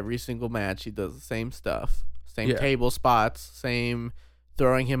it every single match. He does the same stuff, same Yeah. table spots, same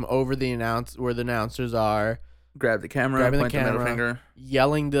throwing him over the where the announcers are, Grab the camera, Grabbing the point the middle camera. finger.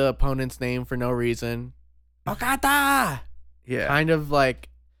 yelling the opponent's name for no reason. Okada! Yeah. Kind of like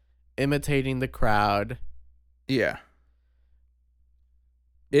imitating the crowd. Yeah.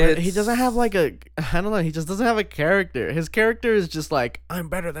 But he doesn't have like a, I don't know, he just doesn't have a character. His character is just like, I'm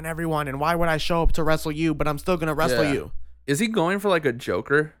better than everyone, and why would I show up to wrestle you, but I'm still going to wrestle Yeah. you. Is he going for like a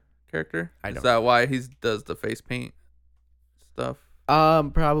Joker character? I Is don't that why he does the face paint stuff?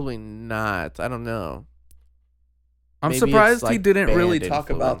 Probably not. I don't know. I'm Maybe surprised it's, like, he didn't really band talk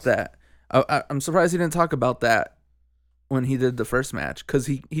about influence. that. I'm surprised he didn't talk about that when he did the first match, because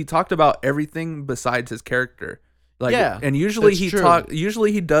he talked about everything besides his character. Like, Yeah, and usually that's true.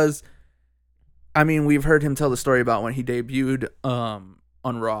 Usually he does. I mean, we've heard him tell the story about when he debuted on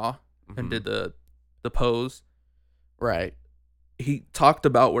Raw and did the pose. Right. He talked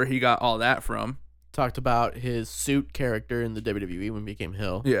about where he got all that from. Talked about his suit character in the WWE when he became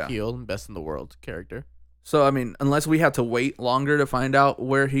heel and best in the world character. So, I mean, unless we have to wait longer to find out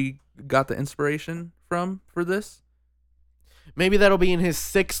where he got the inspiration from for this. Maybe that'll be in his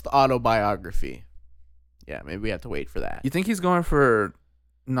 6th autobiography. Yeah, maybe we have to wait for that. You think he's going for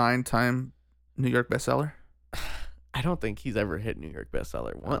 9-time New York bestseller? I don't think he's ever hit New York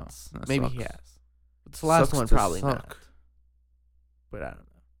bestseller once. that Maybe sucks. he has. It's the last Sucks one, to probably suck. not. But I don't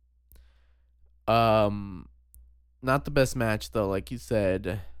know. Not the best match though, like you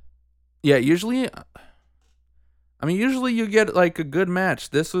said. Yeah, usually you get like a good match.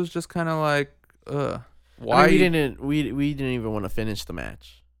 This was just kind of like, why? I mean, we didn't even want to finish the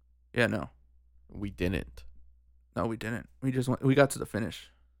match. Yeah, no, We didn't. we didn't. We got to the finish.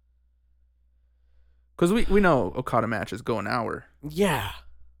 Because we know Okada matches go an hour, Yeah.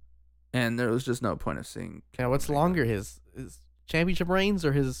 and there was just no point of seeing. Yeah. What's longer, his championship reigns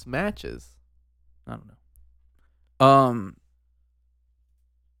or his matches? I don't know.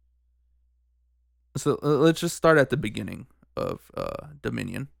 So let's just start at the beginning of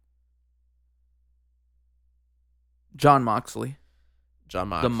Dominion. Jon Moxley. John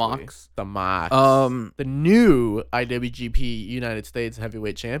Moxley. The Mox. The new IWGP United States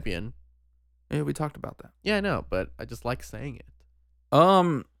Heavyweight Champion. Yeah, we talked about that. Yeah, I know, but I just like saying it.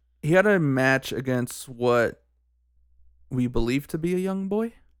 He had a match against what we believe to be a young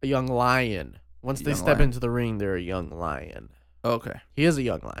boy. A young lion. Once they Young step lion. into the ring, they're a young lion. Okay. He is a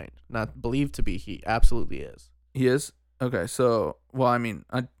young lion. Not believed to be. He absolutely is. He is? Okay, so, well, I mean,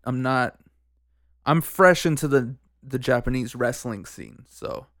 I'm fresh into the Japanese wrestling scene,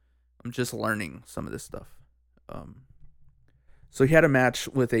 so I'm just learning some of this stuff. So he had a match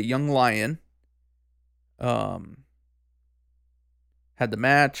with a young lion. Had the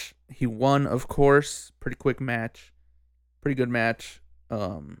match. He won, of course. Pretty quick match. Pretty good match.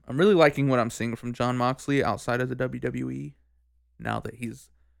 I'm really liking what I'm seeing from Jon Moxley outside of the WWE. Now that he's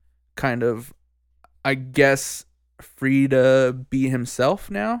kind of, I guess, free to be himself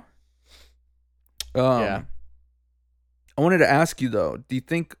now. Yeah. I wanted to ask you though, what do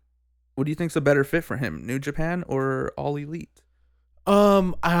you think's a better fit for him, New Japan or All Elite? I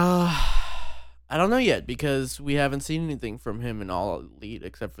don't know yet because we haven't seen anything from him in All Elite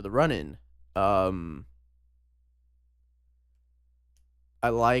except for the run-in. I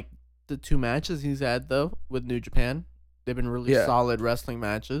like the 2 matches he's had though with New Japan. They've been really solid wrestling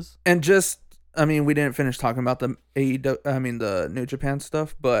matches. And just, I mean, we didn't finish talking about the the New Japan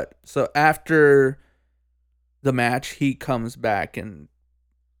stuff, but so after the match, he comes back and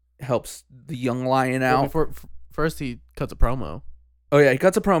helps the young lion out. Well, first he cuts a promo. Oh yeah, he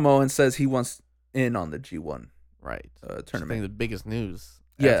cuts a promo and says he wants in on the G1 Right. tournament. I think the biggest news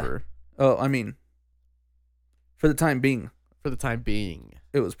Yeah. ever. Oh, I mean, for the time being, For the time being.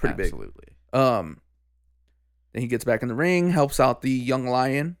 it was pretty big. Absolutely. Then he gets back in the ring, helps out the young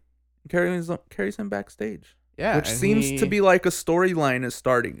lion, and carries him backstage. Yeah. Which and seems to be like a storyline is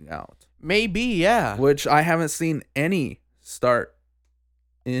starting out. Maybe, yeah. Which I haven't seen any start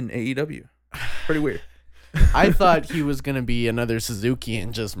in AEW. Pretty weird. I thought he was going to be another Suzuki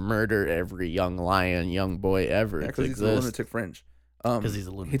and just murder every young lion, young boy ever. Yeah, to because he's a exist. lunatic fringe. Because he's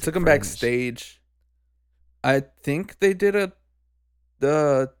a lunatic He took him fringe. backstage. I think they did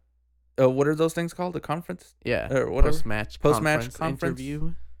what are those things called? The conference? Yeah. Or whatever. Post-match Post-match conference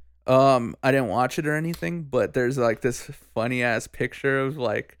interview. I didn't watch it or anything, but there's like this funny ass picture of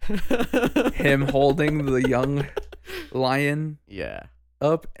like him holding the young lion Yeah.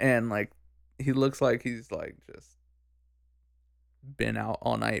 up, and like he looks like he's like just been out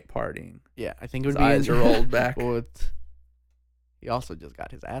all night partying. Yeah. I think it His would be eyes are rolled back. He also just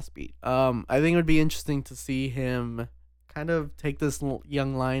got his ass beat. I think it would be interesting to see him kind of take this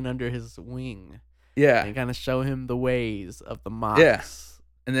young lion under his wing Yeah, and kind of show him the ways of the Mox. Yeah.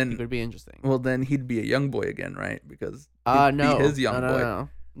 and I think it then would be interesting. well, then he'd be a young boy again, right? Because he'd No. be his young no, boy. No. Or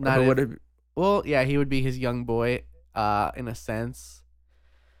Not who if- would it be? Well, yeah, he would be his young boy, in a sense.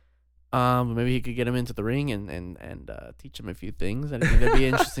 Maybe he could get him into the ring and teach him a few things. I think that'd be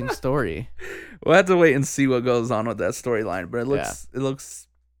an interesting story. We'll have to wait and see what goes on with that storyline, but it looks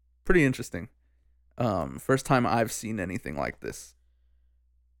pretty interesting. First time I've seen anything like this.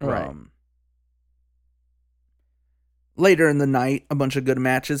 Right. Later in the night, a bunch of good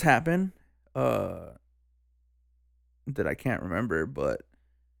matches happen. That I can't remember, but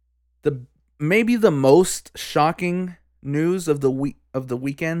maybe the most shocking news of the week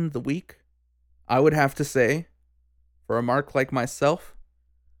I would have to say, for a mark like myself,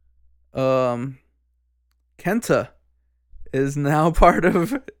 Kenta is now part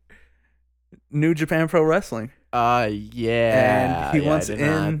of New Japan Pro Wrestling. Yeah. And he wants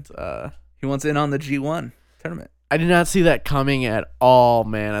in on the G1 tournament. I did not see that coming at all,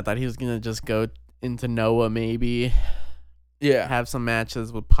 man. I thought he was gonna just go into Noah, maybe. Yeah. Have some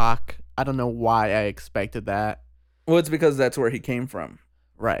matches with Pac. I don't know why I expected that. Well, it's because that's where he came from.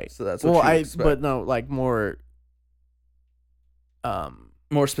 Right. So that's what you expect. But no, like more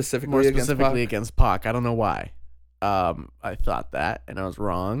specifically against Pac. I don't know why. I thought that, and I was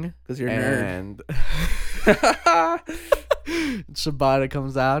wrong. Because you're a nerd. Shibata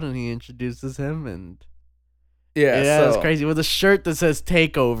comes out, and he introduces him, and yeah, it's crazy with a shirt that says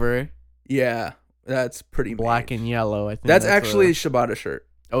 "Takeover." Yeah, that's pretty black mage. and yellow. I think that's actually a Shibata shirt.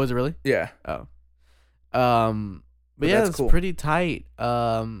 Oh, is it really? Yeah. Oh. But yeah, it's cool. Pretty tight.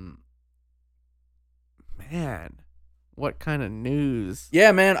 Man, what kind of news?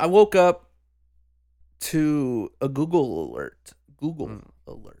 Yeah, man, I woke up to a Google alert.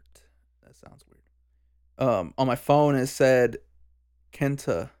 Alert. That sounds weird. On my phone it said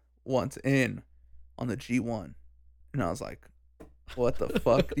Kenta wants in on the G1. And I was like, what the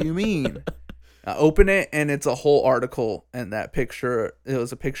fuck do you mean? I open it and it's a whole article, and that picture, it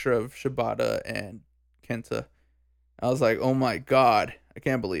was a picture of Shibata and Kenta. I was like, oh my God, I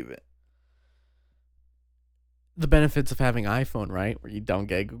can't believe it. The benefits of having iPhone, right? Where you don't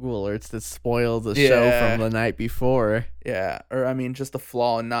get Google alerts that spoil the show from the night before. Yeah, or I mean, just a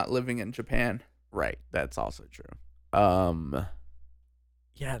flaw in not living in Japan. Right, that's also true. Yeah,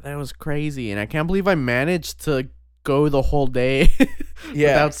 that was crazy, and I can't believe I managed to go the whole day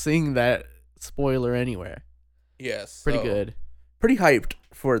without seeing that spoiler anywhere. Yes, pretty good. Pretty hyped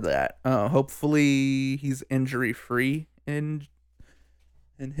for that. Hopefully he's injury free in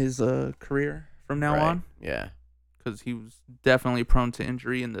his career from now on. Yeah, because he was definitely prone to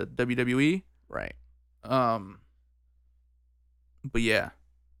injury in the WWE. Right. But yeah.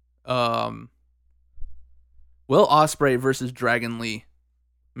 Will Ospreay versus Dragon Lee.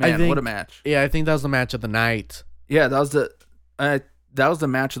 Man, what a match! Yeah, I think that was the match of the night. Yeah, that was the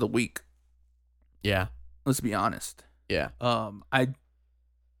match of the week. Yeah. Let's be honest. Yeah. I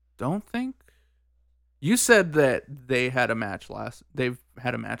don't think you said that they've had a match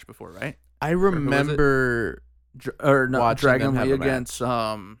before, right? I remember Dragon Lee against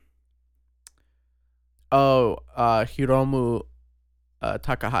Hiromu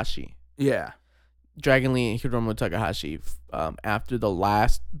Takahashi. Yeah. Dragon Lee and Hiromu Takahashi after the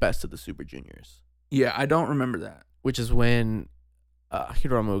last Best of the Super Juniors. Yeah, I don't remember that. Which is when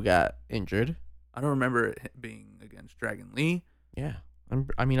Hiromu got injured. I don't remember it being against Dragon Lee. Yeah. I'm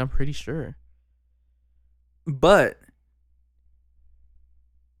pretty sure. But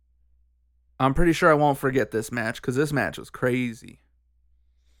I'm pretty sure I won't forget this match because this match was crazy.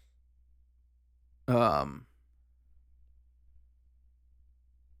 Are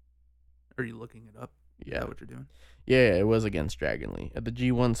you looking it up? Yeah. Is that what you're doing? Yeah, it was against Dragon Lee at the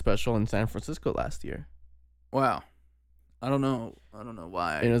G1 special in San Francisco last year. Wow. I don't know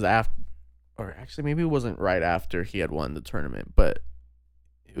why. It was after, or actually maybe it wasn't right after he had won the tournament, but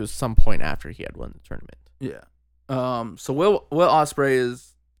it was some point after he had won the tournament. Yeah. So Will Ospreay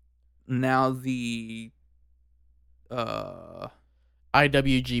is now the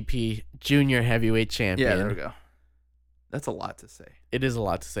IWGP Junior Heavyweight Champion. Yeah, there we go. That's a lot to say. It is a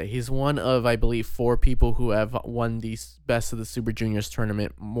lot to say. He's one of, I believe, 4 people who have won the Best of the Super Juniors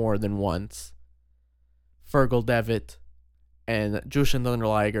tournament more than once. Fergal Devitt and Jushin Thunder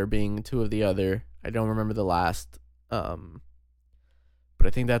Liger being 2 of the other. I don't remember the last. But I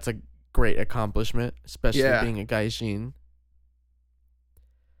think that's a great accomplishment, especially being a gaijin.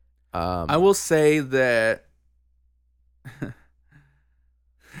 I will say that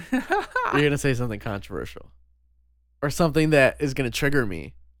you're going to say something controversial. Or something that is going to trigger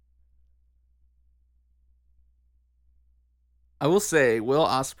me. I will say Will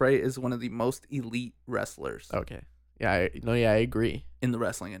Ospreay is one of the most elite wrestlers. Okay. Yeah, I agree. In the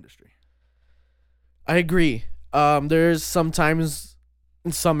wrestling industry. I agree. There's sometimes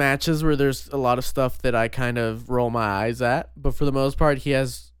some matches where there's a lot of stuff that I kind of roll my eyes at, but for the most part, he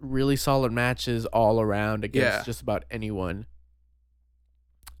has really solid matches all around against just about anyone.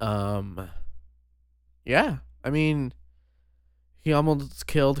 Yeah, I mean, he almost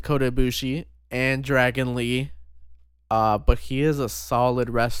killed Kota Ibushi and Dragon Lee, but he is a solid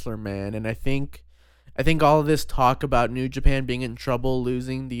wrestler, man, and I think all of this talk about New Japan being in trouble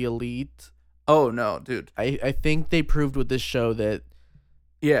losing the Elite. Oh no, dude. I think they proved with this show that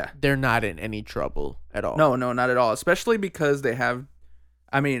they're not in any trouble at all. No, not at all. Especially because they have,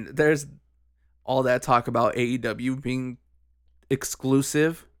 I mean, there's all that talk about AEW being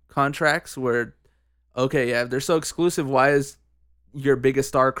exclusive contracts where, okay, yeah, if they're so exclusive, why is your biggest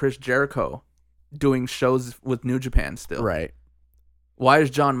star, Chris Jericho, doing shows with New Japan still? Right. Why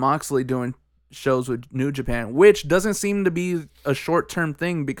is Jon Moxley doing shows with New Japan, which doesn't seem to be a short-term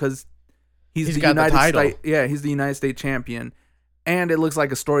thing because he's the United States. Yeah, he's the United States champion, and it looks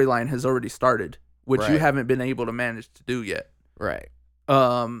like a storyline has already started, which you haven't been able to manage to do yet. Right.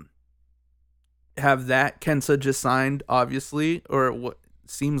 Have that Kenta just signed, obviously, or what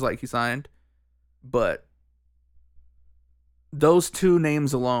seems like he signed, but those two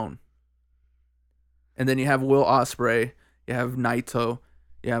names alone, and then you have Will Ospreay, you have Naito.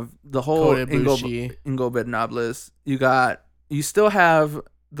 You have the whole Ingo Bednables. You still have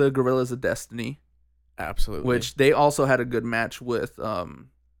the Gorillas of Destiny. Absolutely. Which they also had a good match with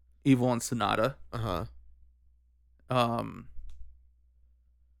Evil and Sonata.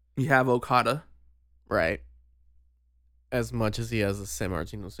 You have Okada. Right. As much as he has the San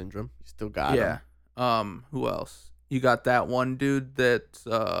Martino syndrome, you still got him. Yeah. Who else? You got that one dude that's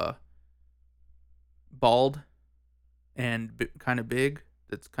bald and kind of big.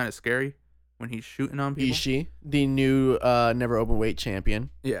 That's kind of scary when he's shooting on people. Ishii, the new never open weight champion.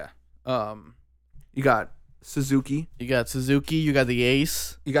 Yeah. You got Suzuki. You got the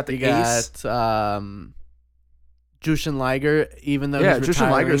Ace. You got Jushin Liger, even though Jushin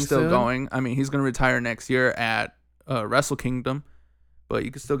Liger's still going. I mean, he's going to retire next year at Wrestle Kingdom, but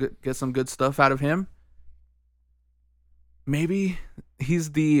you can still get some good stuff out of him. Maybe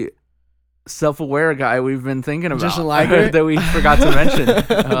he's the self-aware guy we've been thinking about. Jushin Liger? That we forgot to mention.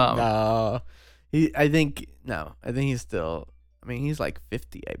 No. I think he's still, I mean, he's like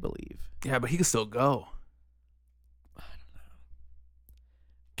 50, I believe. Yeah, but he can still go. I don't know.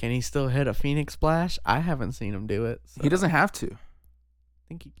 Can he still hit a Phoenix Splash? I haven't seen him do it. So. He doesn't have to. I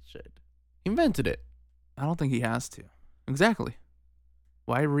think he should. He invented it. I don't think he has to. Exactly.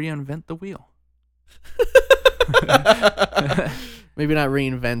 Why reinvent the wheel? Maybe not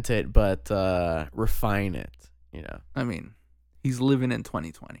reinvent it, but refine it, you know. I mean, he's living in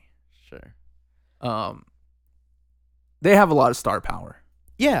 2020. Sure. They have a lot of star power.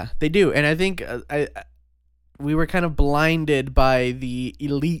 Yeah, they do. And I think we were kind of blinded by the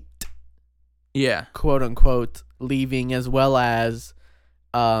Elite, quote unquote, leaving, as well as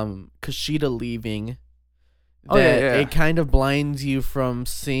Kushida leaving. It kind of blinds you from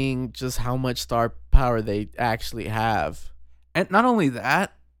seeing just how much star power they actually have. And not only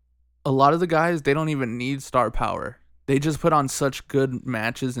that, a lot of the guys, they don't even need star power. They just put on such good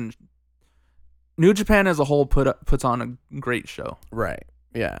matches, and New Japan as a whole puts on a great show. Right.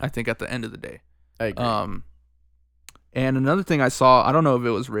 Yeah. I think at the end of the day. I agree. And another thing I saw, I don't know if it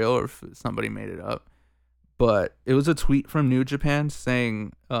was real or if somebody made it up, but it was a tweet from New Japan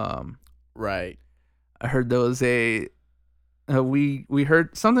saying, right. I heard there was we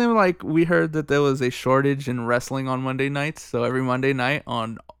heard something like we heard that there was a shortage in wrestling on Monday nights. So every Monday night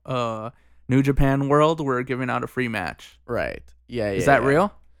on New Japan World, we're giving out a free match. Right. Yeah. Is that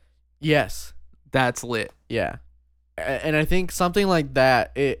real? Yes. That's lit. Yeah. And I think something like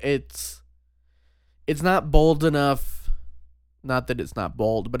that, it's not bold enough. Not that it's not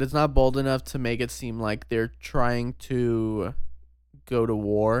bold, but it's not bold enough to make it seem like they're trying to go to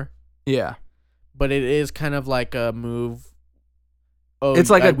war. Yeah. But it is kind of like a move. Oh, it's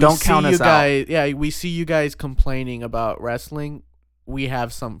like a don't count us out. Yeah, we see you guys complaining about wrestling. We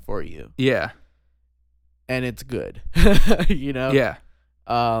have something for you. Yeah. And it's good. You know? Yeah.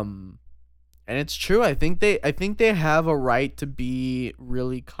 And it's true. I think they have a right to be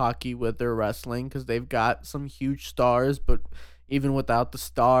really cocky with their wrestling because they've got some huge stars, but even without the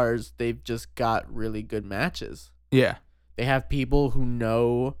stars, they've just got really good matches. Yeah. They have people who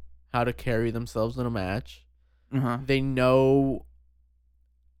know how to carry themselves in a match. Uh-huh. They know,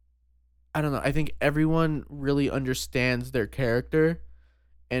 I don't know, I think everyone really understands their character,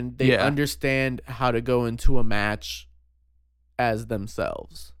 and they understand how to go into a match as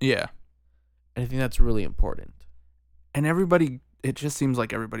themselves. Yeah. And I think that's really important. And everybody, it just seems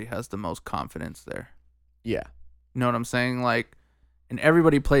like everybody has the most confidence there. Yeah. You know what I'm saying? Like, and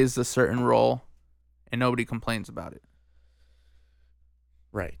everybody plays a certain role, and nobody complains about it.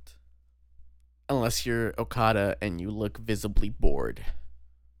 Right. Unless you're Okada and you look visibly bored.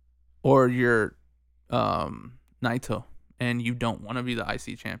 Or you're Naito, and you don't want to be the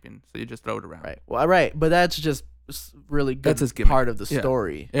IC champion, so you just throw it around. Right. Well, right. But that's just really good. That's his gimmick. Part of the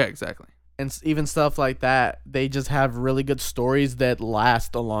story. Yeah, exactly. And even stuff like that, they just have really good stories that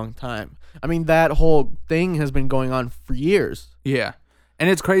last a long time. I mean, that whole thing has been going on for years. Yeah. And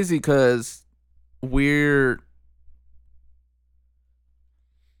it's crazy because we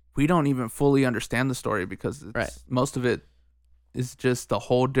don't even fully understand the story because most of it is just a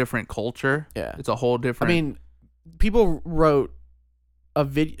whole different culture. Yeah. It's a whole different... I mean, people wrote a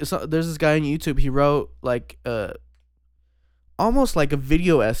video... So there's this guy on YouTube, he wrote like almost like a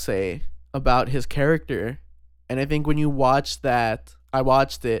video essay about his character. And I think when you watch that, I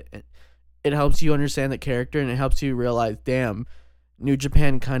watched it, it helps you understand the character and it helps you realize, damn, New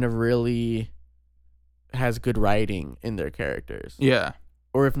Japan kind of really has good writing in their characters. Yeah.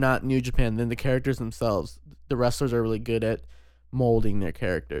 Or if not New Japan, then the characters themselves, the wrestlers are really good at molding their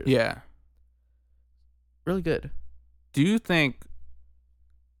characters. Yeah. Really good. Do you think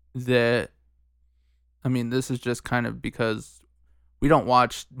that... I mean, this is just kind of because we don't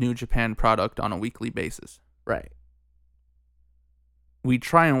watch New Japan product on a weekly basis. Right. We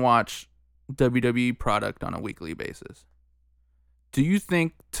try and watch WWE product on a weekly basis. Do you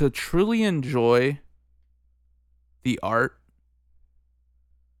think to truly enjoy the art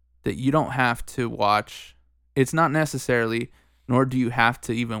that you don't have to watch, it's not necessarily, nor do you have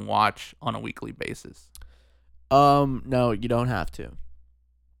to even watch on a weekly basis? No, you don't have to.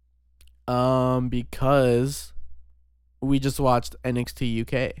 Because we just watched NXT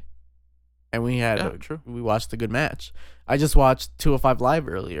UK. And we watched a good match. I just watched 205 Live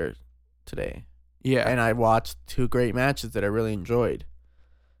earlier today. Yeah. And I watched two great matches that I really enjoyed.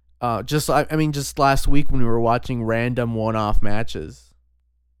 Just last week when we were watching random one-off matches,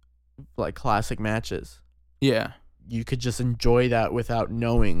 like classic matches. Yeah. You could just enjoy that without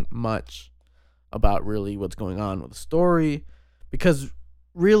knowing much about really what's going on with the story. Because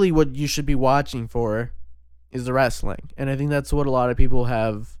really what you should be watching for is the wrestling. And I think that's what a lot of people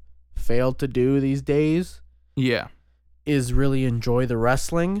have failed to do these days. Yeah. Is really enjoy the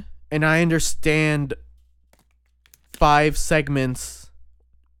wrestling. And I understand 5 segments,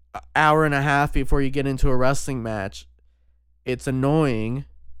 hour and a half before you get into a wrestling match, it's annoying.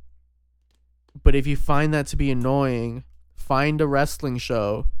 But if you find that to be annoying, find a wrestling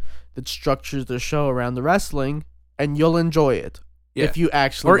show that structures the show around the wrestling, and you'll enjoy it. Yeah. If you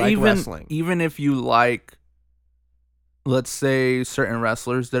actually like wrestling. Even if you like, let's say, certain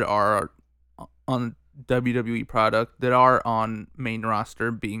wrestlers that are on WWE product, that are on main roster,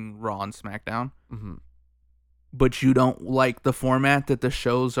 being Raw and SmackDown, mm-hmm. but you don't like the format that the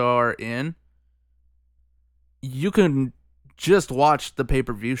shows are in, you can just watch the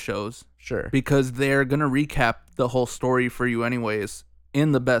pay-per-view shows. Sure. Because they're going to recap the whole story for you anyways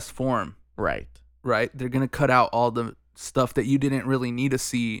in the best form. Right. Right? They're going to cut out all the stuff that you didn't really need to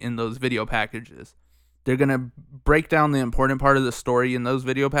see in those video packages. They're going to break down the important part of the story in those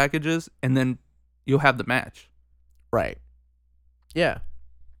video packages, and then you'll have the match. Right. Yeah.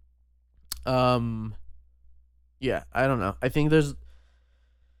 Yeah, I don't know. I think there's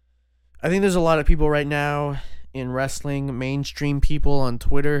a lot of people right now in wrestling, mainstream people on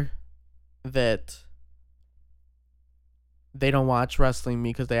Twitter, that they don't watch wrestling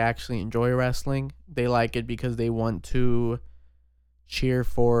because they actually enjoy wrestling. They like it because they want to cheer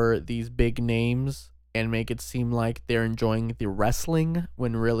for these big names and make it seem like they're enjoying the wrestling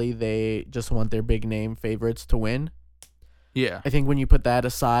when really they just want their big name favorites to win. Yeah. I think when you put that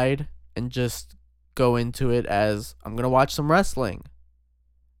aside and just go into it as, I'm going to watch some wrestling,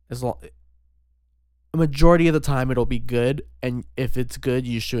 a majority of the time it'll be good, and if it's good,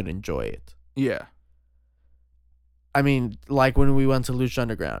 you should enjoy it. Yeah. I mean, like when we went to Lucha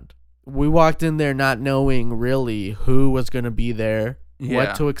Underground, we walked in there not knowing really who was going to be there,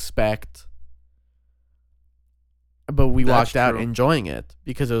 what to expect, but we walked out enjoying it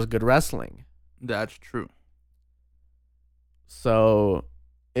because it was good wrestling. That's true. So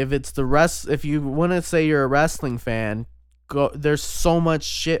if it's if you want to say you're a wrestling fan, there's so much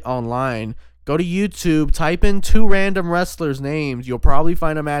shit online. Go to YouTube, type in 2 random wrestlers' names. You'll probably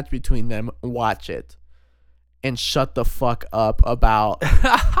find a match between them. Watch it. And shut the fuck up about,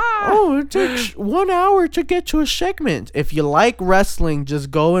 it takes 1 hour to get to a segment. If you like wrestling, just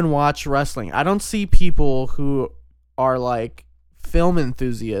go and watch wrestling. I don't see people who are like film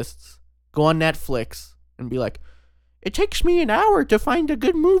enthusiasts go on Netflix and be like, it takes me an hour to find a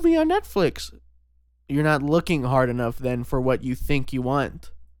good movie on Netflix. you're not looking hard enough then for what you think you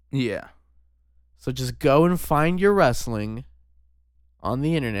want. Yeah. So just go and find your wrestling on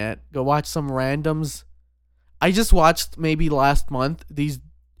the internet. Go watch some randoms. I just watched maybe last month these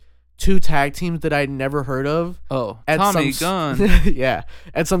 2 tag teams that I'd never heard of. Oh, at Tommy some Gunn. yeah,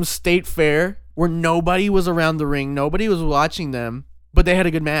 at some state fair where nobody was around the ring, nobody was watching them, but they had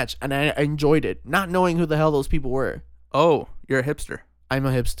a good match, and I enjoyed it, not knowing who the hell those people were. Oh, you're a hipster. I'm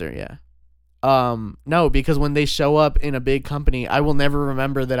a hipster, yeah. No, because when they show up in a big company, I will never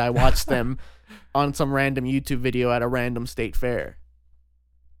remember that I watched them on some random YouTube video at a random state fair.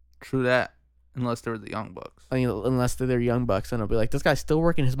 True that. Unless they were the Young Bucks. I mean, unless they're Young Bucks, and I'll be like, this guy's still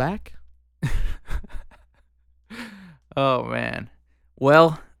working his back? Oh, man.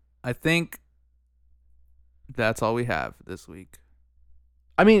 Well, I think that's all we have this week.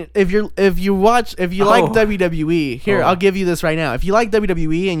 I mean, if you like WWE, here, I'll give you this right now. If you like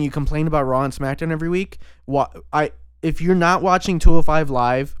WWE and you complain about Raw and SmackDown every week, if you're not watching 205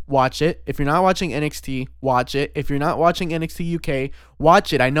 Live, watch it. If you're not watching NXT, watch it. If you're not watching NXT UK,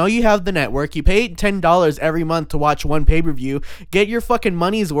 watch it. I know you have the network. You pay $10 every month to watch one pay-per-view. Get your fucking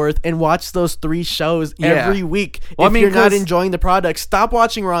money's worth and watch those 3 shows every week. Well, if you're not enjoying the product, stop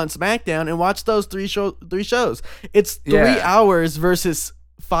watching Raw and SmackDown and watch those 3 shows. It's 3 hours versus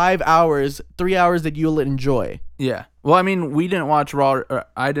 5 hours, 3 hours that you'll enjoy. Yeah. Well, I mean, we didn't watch Raw.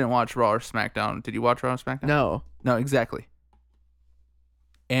 I didn't watch Raw or SmackDown. Did you watch Raw or SmackDown? No, exactly.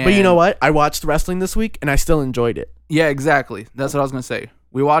 But you know what? I watched wrestling this week, and I still enjoyed it. Yeah, exactly. That's what I was going to say.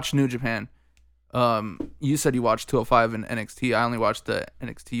 We watched New Japan. You said you watched 205 and NXT. I only watched the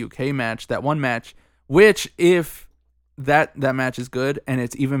NXT UK match, that one match, which if that match is good, and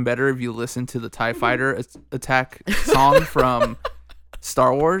it's even better if you listen to the TIE Fighter attack song from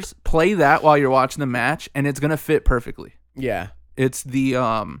Star Wars, play that while you're watching the match, and it's going to fit perfectly. Yeah. It's the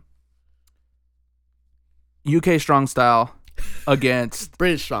UK Strong Style against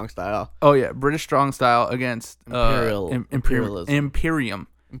British Strong Style. Oh yeah, British Strong Style against Imperialism. Imperialism.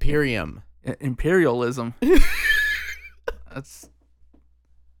 That's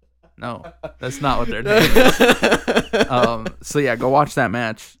not what they're doing. So yeah, go watch that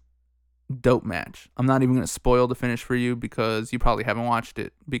match. Dope match. I'm not even gonna spoil the finish for you because you probably haven't watched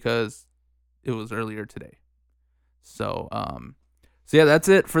it because it was earlier today. So yeah, that's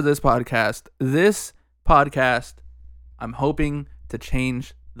it for this podcast. This podcast, I'm hoping to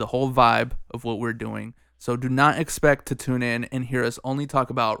change the whole vibe of what we're doing. So do not expect to tune in and hear us only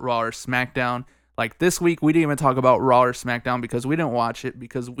talk about Raw or SmackDown. Like this week, we didn't even talk about Raw or SmackDown because we didn't watch it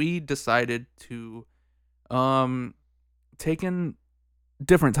because we decided to take in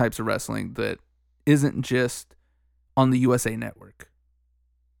different types of wrestling that isn't just on the USA Network.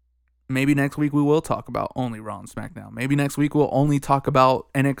 Maybe next week we will talk about only Raw and SmackDown. Maybe next week we'll only talk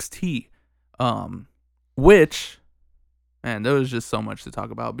about NXT. Which, man, there was just so much to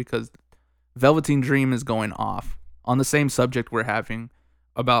talk about because Velveteen Dream is going off on the same subject we're having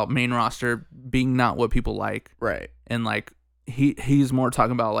about main roster being not what people like. Right. And like he's more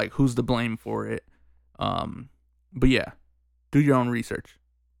talking about like who's to blame for it. But yeah, do your own research.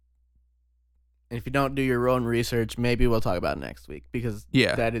 And if you don't do your own research, maybe we'll talk about it next week because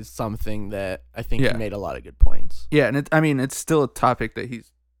that is something that I think he made a lot of good points. Yeah, and it's still a topic that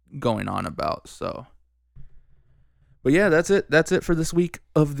he's going on about. So, but yeah, that's it. That's it for this week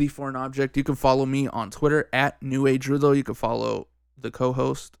of The Foreign Object. You can follow me on Twitter at New Age Rulo. You can follow the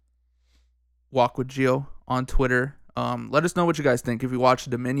co-host Walk with Gio on Twitter. Let us know what you guys think. If you watched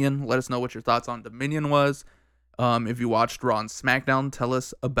Dominion, let us know what your thoughts on Dominion was. If you watched Raw and SmackDown, tell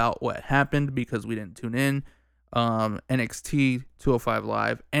us about what happened because we didn't tune in. NXT, 205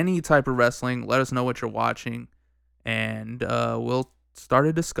 Live, any type of wrestling, let us know what you're watching, and we'll start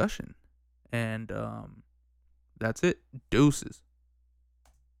a discussion. And that's it. Deuces.